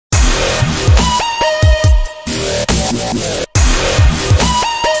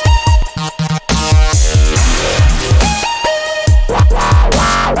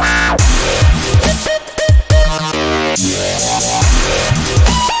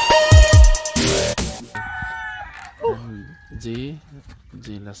G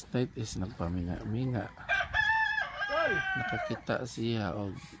last night is nagpaminga-minga. Nakakita siya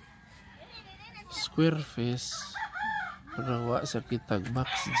og square fish pero wa sa kitag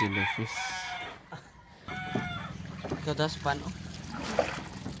box jellyfish. Ito das pan oh.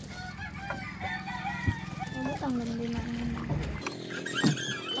 Ano tang lima naman.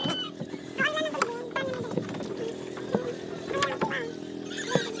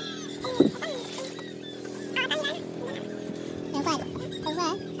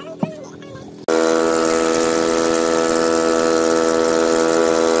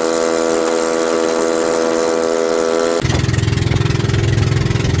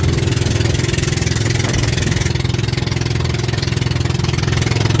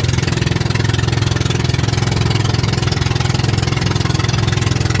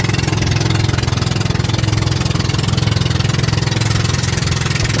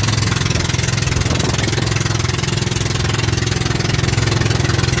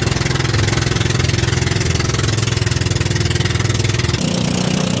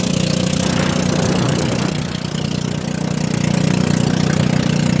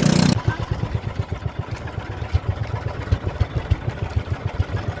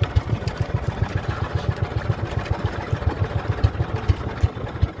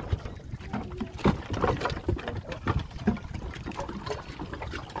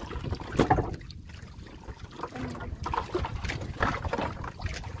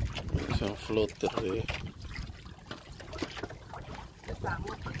 Isang floater eh.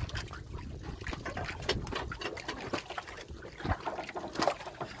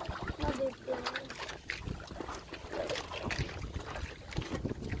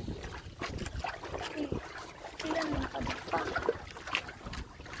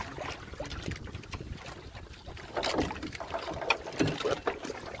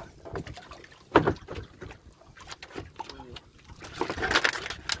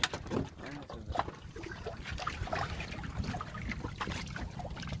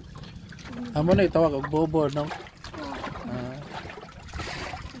 Amo na itawag og bobo no.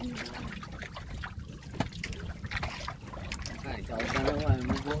 Ay, tawag na naman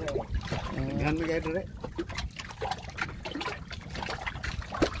mo buhay. Gan mi kay dire.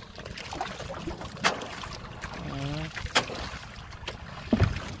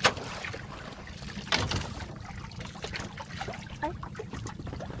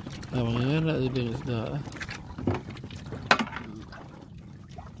 Mga na dili isda.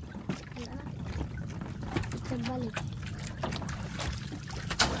 Balik.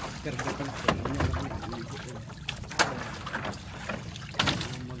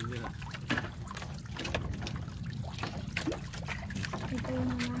 Ito yung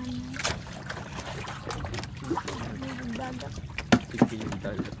naman. Yung dagat. Ito yung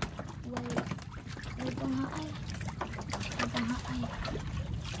dagat. Wala. Ito nga ay. Ito nga ay.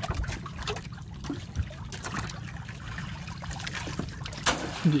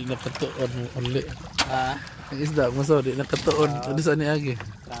 Hindi nakatuon mo uli. Ah, Ang isda mo so di nakatuon. Ano sa ni agi?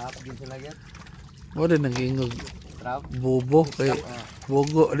 trap dito lagi. Mo din nangingog Trap. bobo kay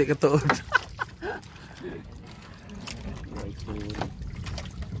bogo di katuon.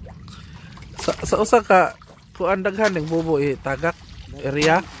 Sa usa ka kuan daghan ning bobo tagak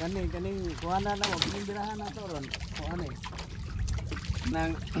area. Kaning kuana na mo binibirahan na to ron. Kuana eh.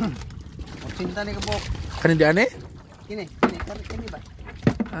 Nang Cinta ni kabok. Kanin di ane? Kini ba?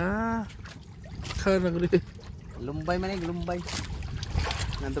 Kanang di. Lumbay man ni lumbay.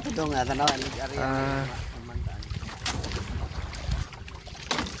 Nanto ko nga tanaw ani area.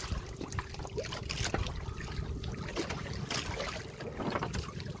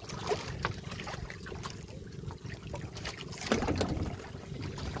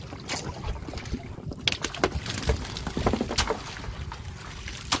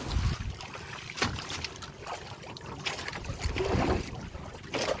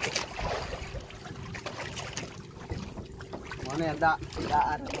 Ano yan,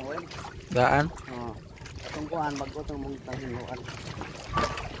 daan mo eh. Daan? Oo. Itong kuhan, bago itong mong tahinuan.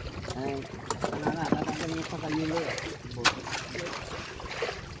 Ay, natapin mo sa kanilo eh.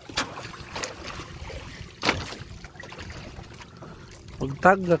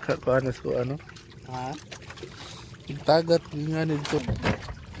 Pagtagak ka anas ko ano? Ha? Pagtagat nga nito.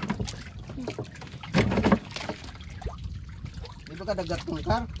 Di ba ka dagat mong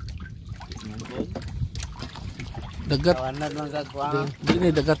kar? Dagat. Kawanan lang sa kuhan. Di ni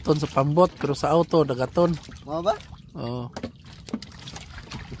dagaton sa pambot pero sa auto dagaton. Mo ba? Oo.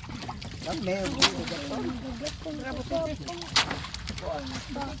 Kami,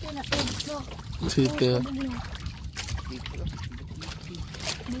 Sito.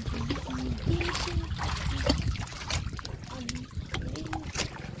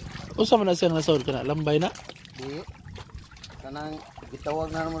 Usa man na siyang nasod kana lambay na. Di. Kanang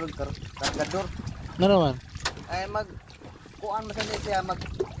gitawag na naman kargador. Nga naman. Ay kuan man sa siya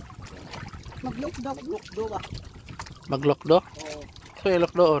maglukdo ba? Maglokdo? Oo. So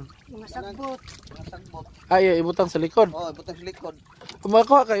ilok doon. Mga sagbot. Mga sagbot. Ay ibutang sa likod. Oo, ibutang sa likod.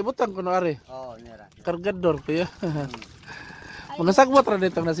 Kumakuha ka ibutang kuno ari. Oo, nira. Kargador kuya. Mga sagbot ra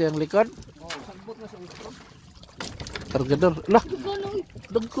dito na siyang likod. Oo, sagbot na sa likod. Kargador. Lah, Ganun.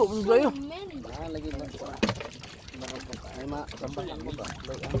 dagko mo ba yun? Many. Lagi ba ko. Ay rambahan mo ba?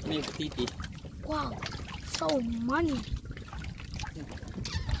 May titi. Wow. So many.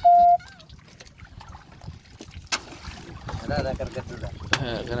 Ada kargador dah.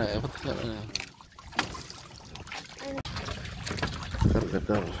 Kana ibutang kana.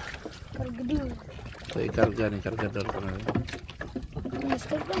 Kargador. Kargadil. Tay karga ni kargador kana.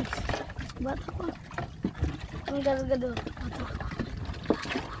 EnzeeFX. Bata ko. Ang kargador. Bata ko.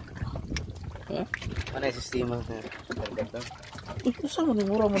 Ha? Mana sistema sa kargador? Usa man ni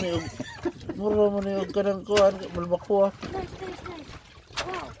mura man ni kanang kuan balbakuha. Nice.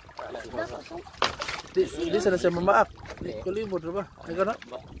 Wow. That's awesome. Di sana siya mamaak. Di kulibod ra ba? Ay kana.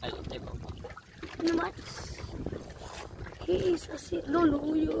 Naman. He is a lolo.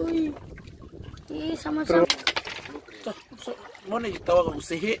 Uy. He is sama-sama. So, mo ni tawag og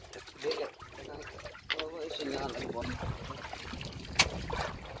sihi.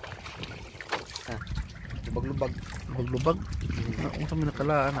 Lubag-lubag. Lubag-lubag. Ang kami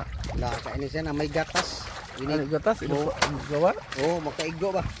nakalaan na. Lah, sa ini siya na may gatas. Ini gatas ilo gawa. Oh,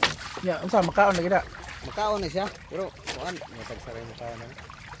 makaigo ba? Ya, unsa makaon lagi na? Makaon na siya. Pero kuan, matagsaray makaon na.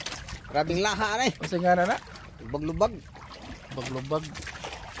 Grabing laha na eh. Unsa nga na? Lubag-lubag. Lubag-lubag.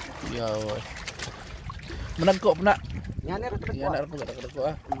 Yaw. Managko na. Yan na rin. Yan na ko ko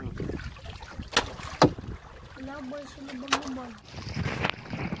ah. Laboy sila bang-bang.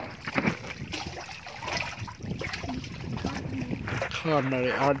 Kana ri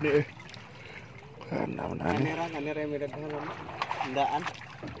ade. Kana man ade. Kanera may daghan na. Handaan.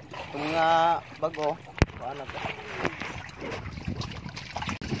 Mga bago. Kuan na to.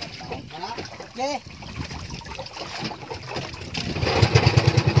 Okay.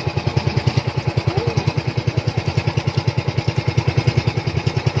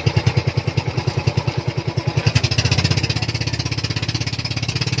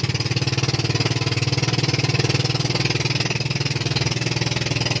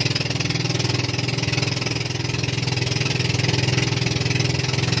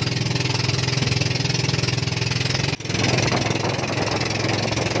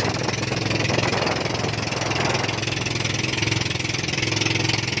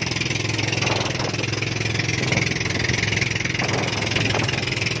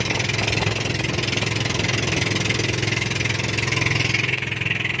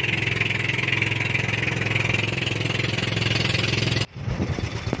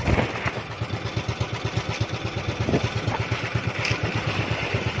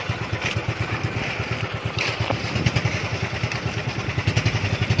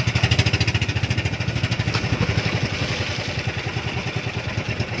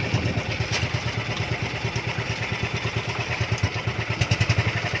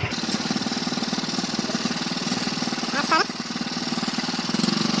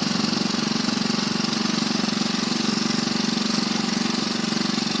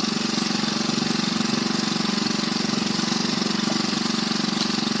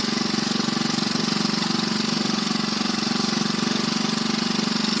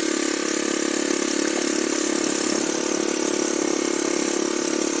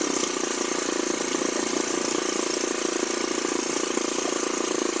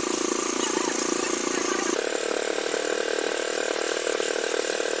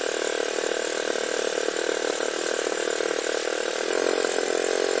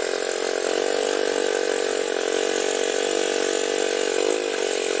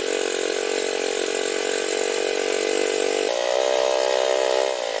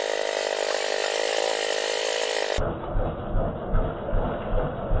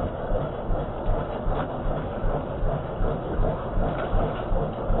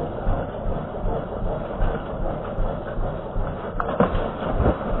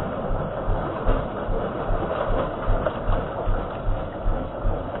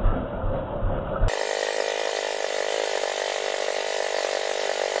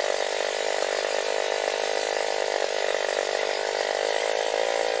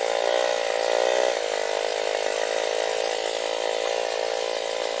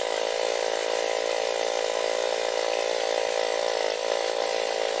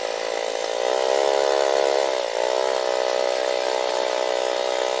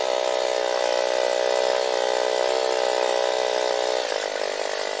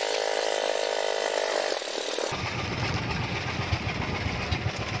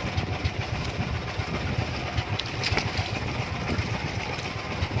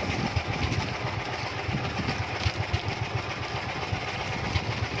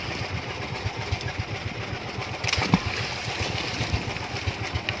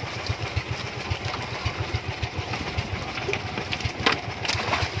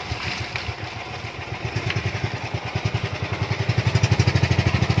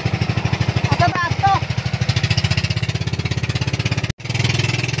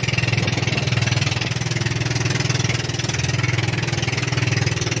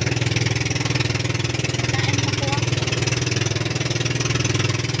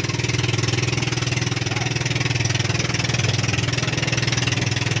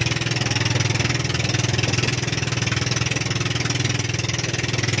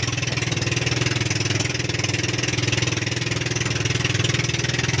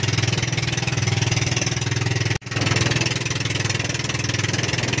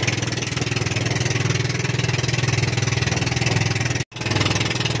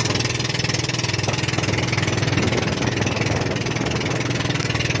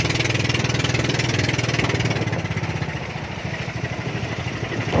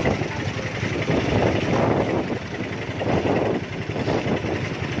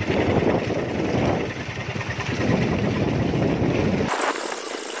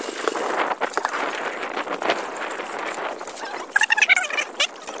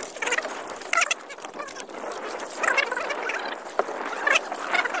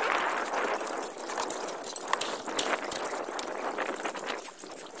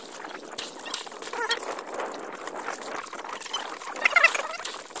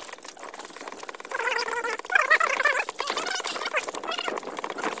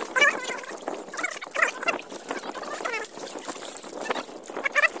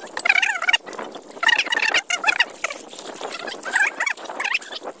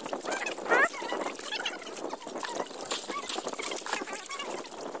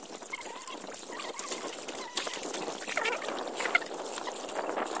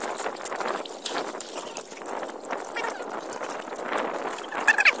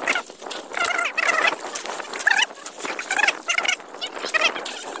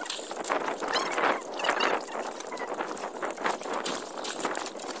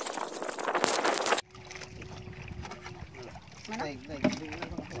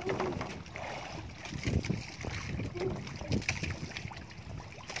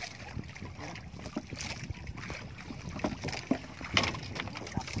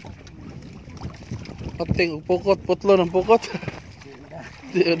 Kating pukot, putlon ang pukot.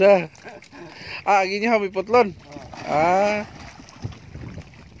 Di udah. Ah, gini ha, may putlon. Ah.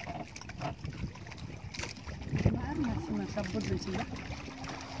 Sumasabot din sila.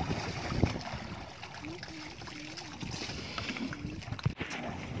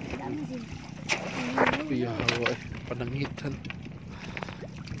 Iya, panangitan.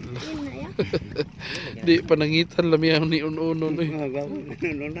 Di panangitan lam yang ni uno ni.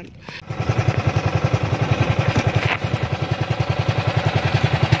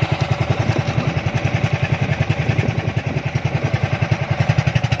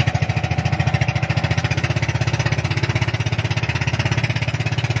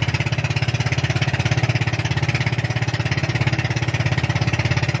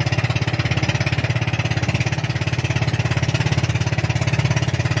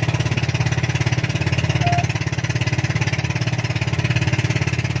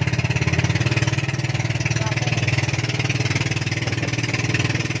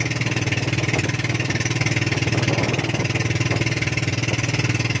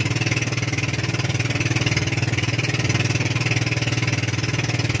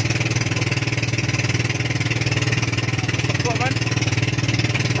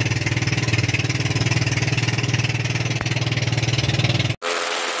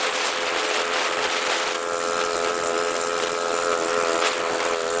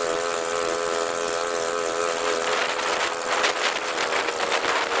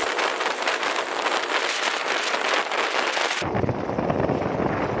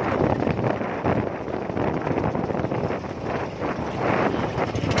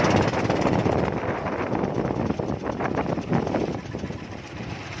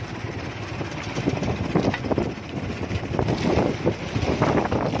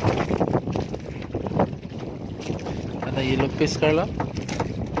 Ada yellow fish Carla?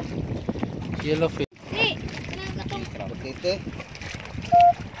 Yellow fish. Ni, katong Tete.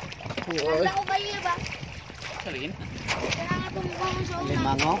 Uy. ko kayo ba? Salin. Kaya nga tumukong sa una.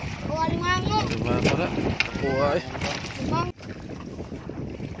 Limango. O alimango. Diba pala? Uy. Limang.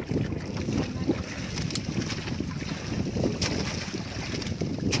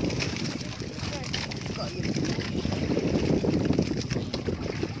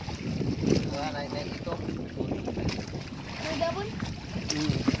 Ano dabon?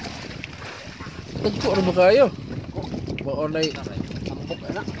 Tagko na ba kayo? Maonay. Sampok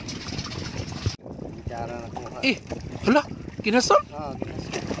anak. Bicara na ko. Eh, hala, kinason? Ah,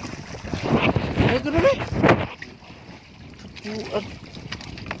 Ay, ganun eh. Tapuan.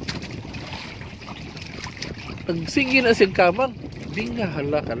 Nagsingin na siyang kamang. Di nga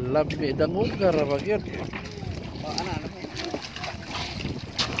hala, kalami. Dangog ka ramag yun. anak.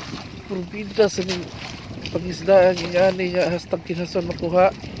 Purbida sa ng pangisdaan nga ni nga hastag kinason makuha.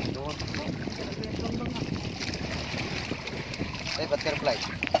 Butterfly.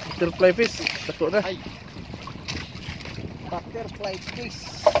 Butterfly fish. Tako na. Ay. Butterfly fish.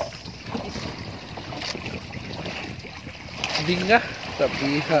 Di nga.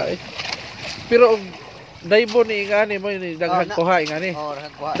 Sabiha eh. Pero daibo ni nga ni mo ni daghan na. kuha nga ni. Oh,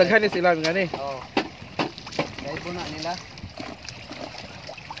 nagkuha. Daghan ni sila nga ni. Oh. Dahil po na nila.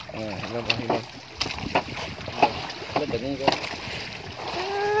 Ah, alam mo hilang. Ganun ko.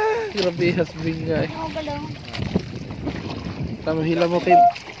 Grabe hasbing nga eh. Ako galang. Tama hila mo kay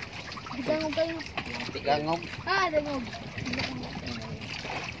Dangog kayo. Tigangog. Ah, dangog.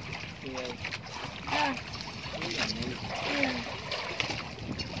 Ah.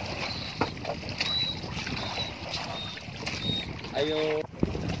 Ayo.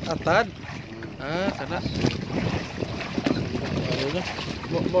 atad. Ah, kana. Ano na?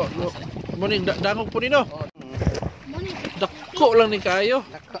 Mo ning dangog po nino. Muni. Dako lang ni kayo.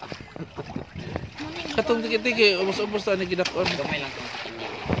 Muni. Katong tiki-tiki ubos-ubos ta ni gidakon. Gamay lang.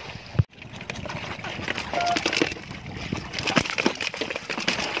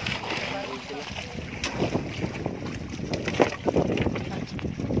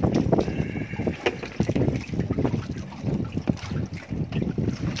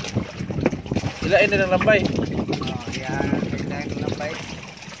 Ilain na ng lambay. Oh, yan. Sideline ng lambay.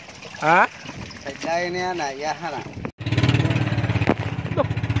 Ha? Sideline niya na. Yahan na.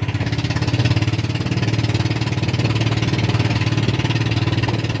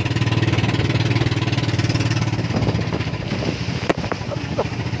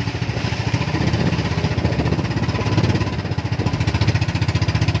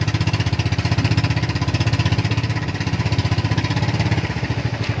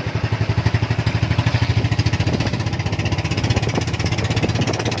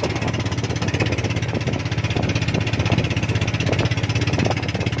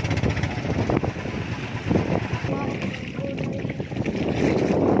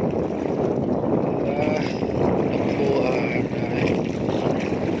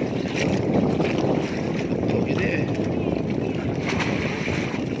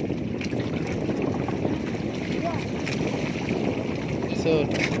 lisod.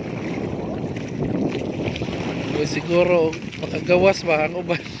 Siguro makagawas ba ang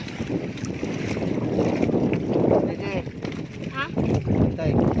uban. Ha?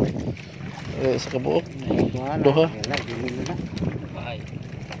 Tay. Sa kabuok. Duha. Duha. Wala, dili na. Bye.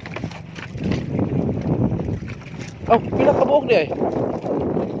 Oh, pila kabuok di ay?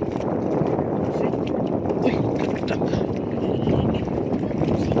 Uy, katak.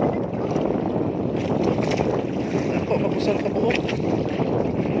 Ako, makusal kabuok.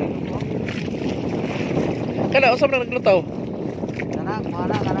 Kana, usap na naglutaw? Kanang,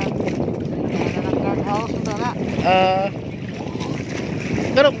 mana, kanang guardhouse ito na.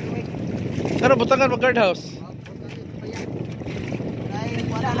 Kano butangan mag guardhouse? Ay,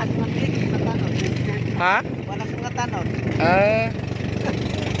 wala lang ng tanod. Ha? Wala mga tanod.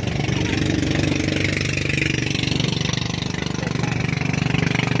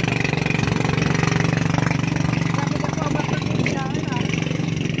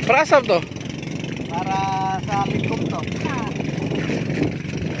 Para asam to? Para sa likom to.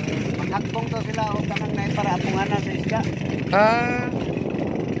 Maghagbong to sila o kanang na para atunganan sa isda.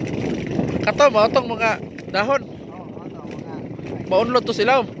 Kato mo itong mga dahon. Oo, ano, mga Maunlot to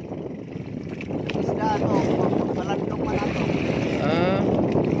sila. isda to, malandong man ato.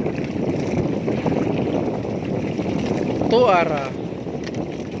 Tuara.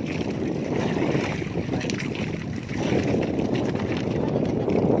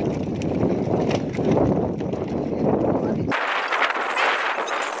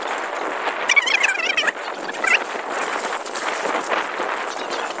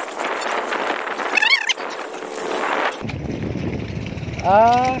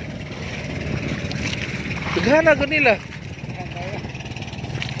 Daghan ako nila.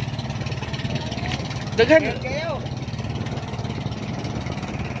 Daghan.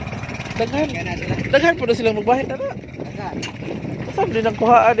 Daghan. Daghan po na silang magbahit na na. Saan din ang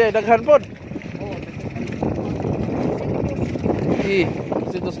kuhaan eh? Daghan po. Eh,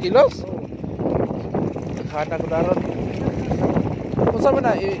 100 kilos? Daghan ako na ron. Kung saan mo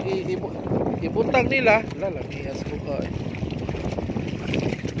na, ibutang nila. Lalamias ko ka eh.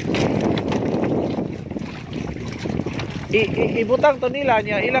 Ibutang to nila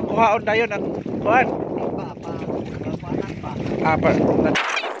niya ilang kuhaon dayon ang kuhan. Apa?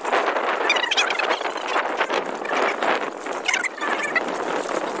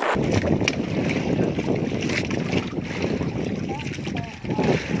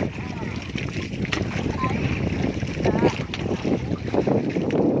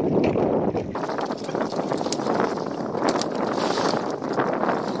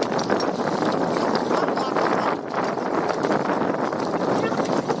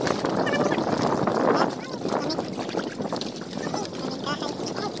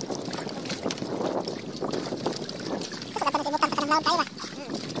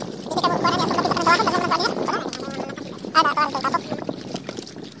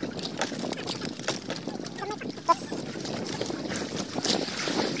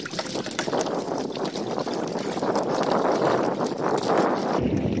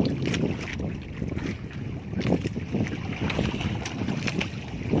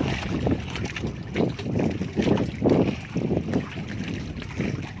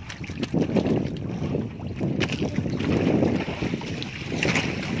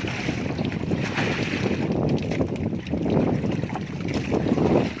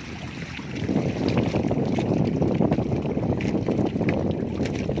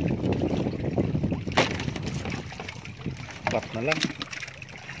 Pat na lang.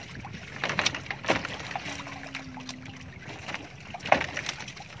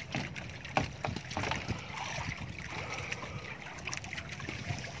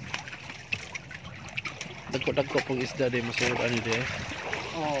 Dagko-dagko pong isda din masulod ano din.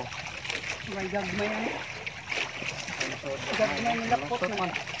 Oo. May gagmay ano. Gagmay nilakot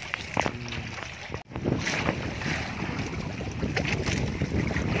naman.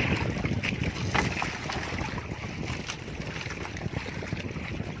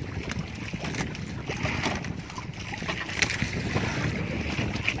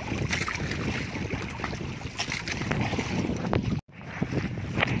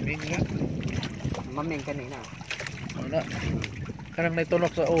 Maming kanina. Ano? Kanang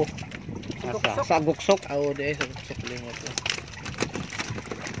naitulok sa o. Sa guksok. Oo, di sa guksok limot.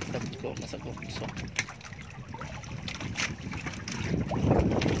 Dagko sa guksok.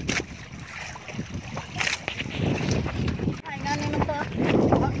 Ay, ngani man to.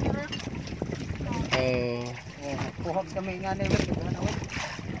 Kuhag kami nga ni Wil.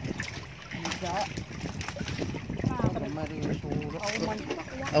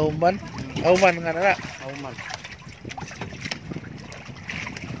 Auman nga na. Auman.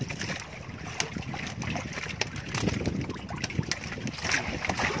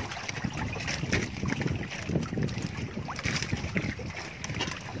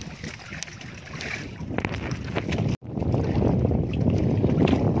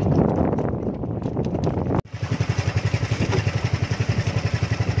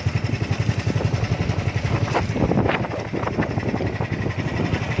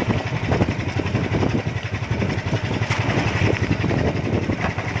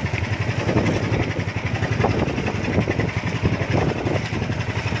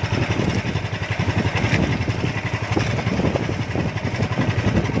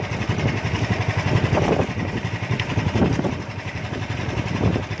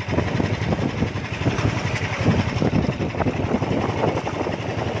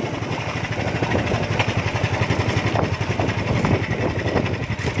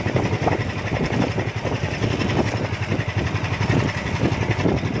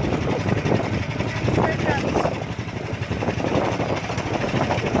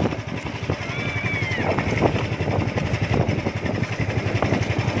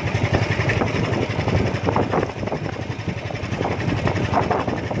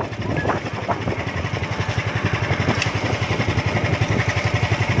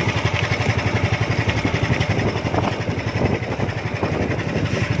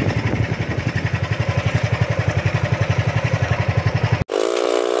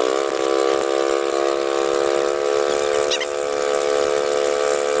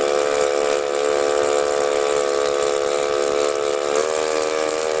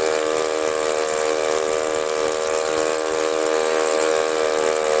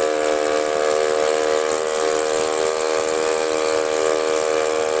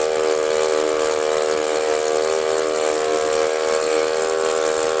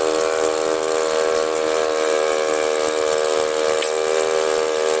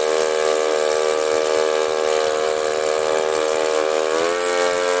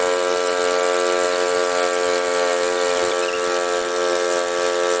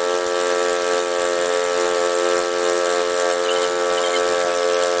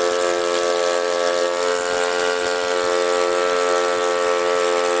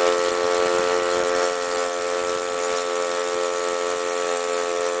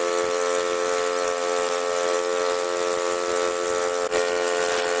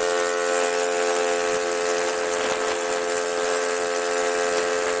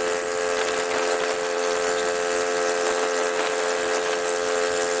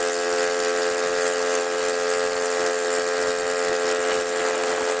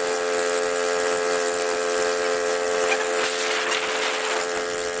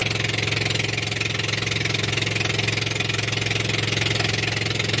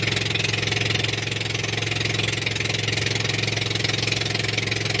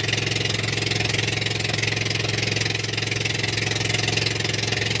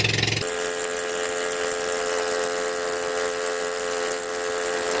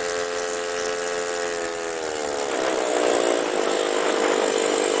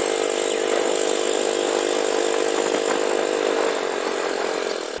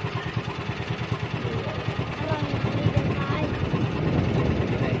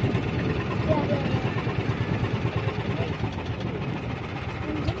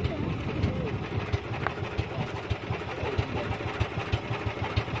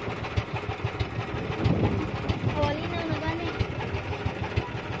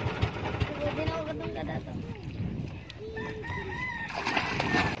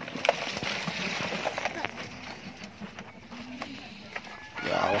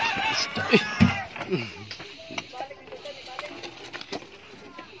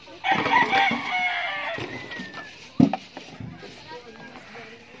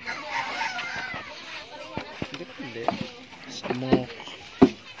 Hindi. Samok.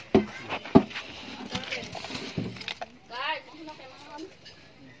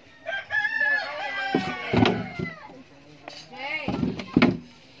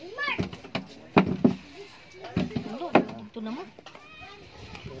 Ito naman.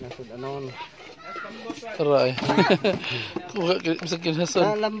 Nasod anon. Aray. Kuha sa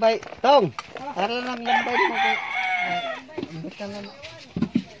kinasan. Lambay. Tong. Para lang lambay mo ko. Bitangan.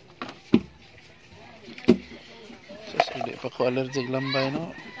 Sus, hindi pa ko allergic lambay,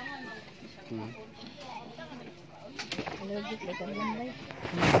 no? Allergic na kang lambay.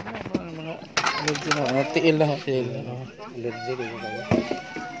 Mga allergic na. Tiil na. Tiil na. Allergic mo kayo.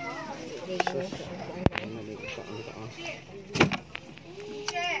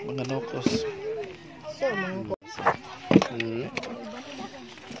 Mga nokos. So, mga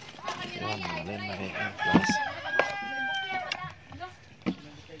Yan, malin na rin ang class.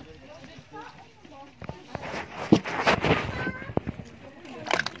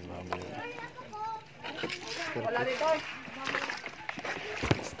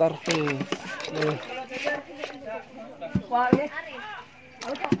 Starfish.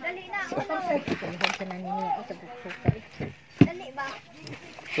 Dali ba?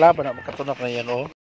 Laban na makatunak na yan, oh.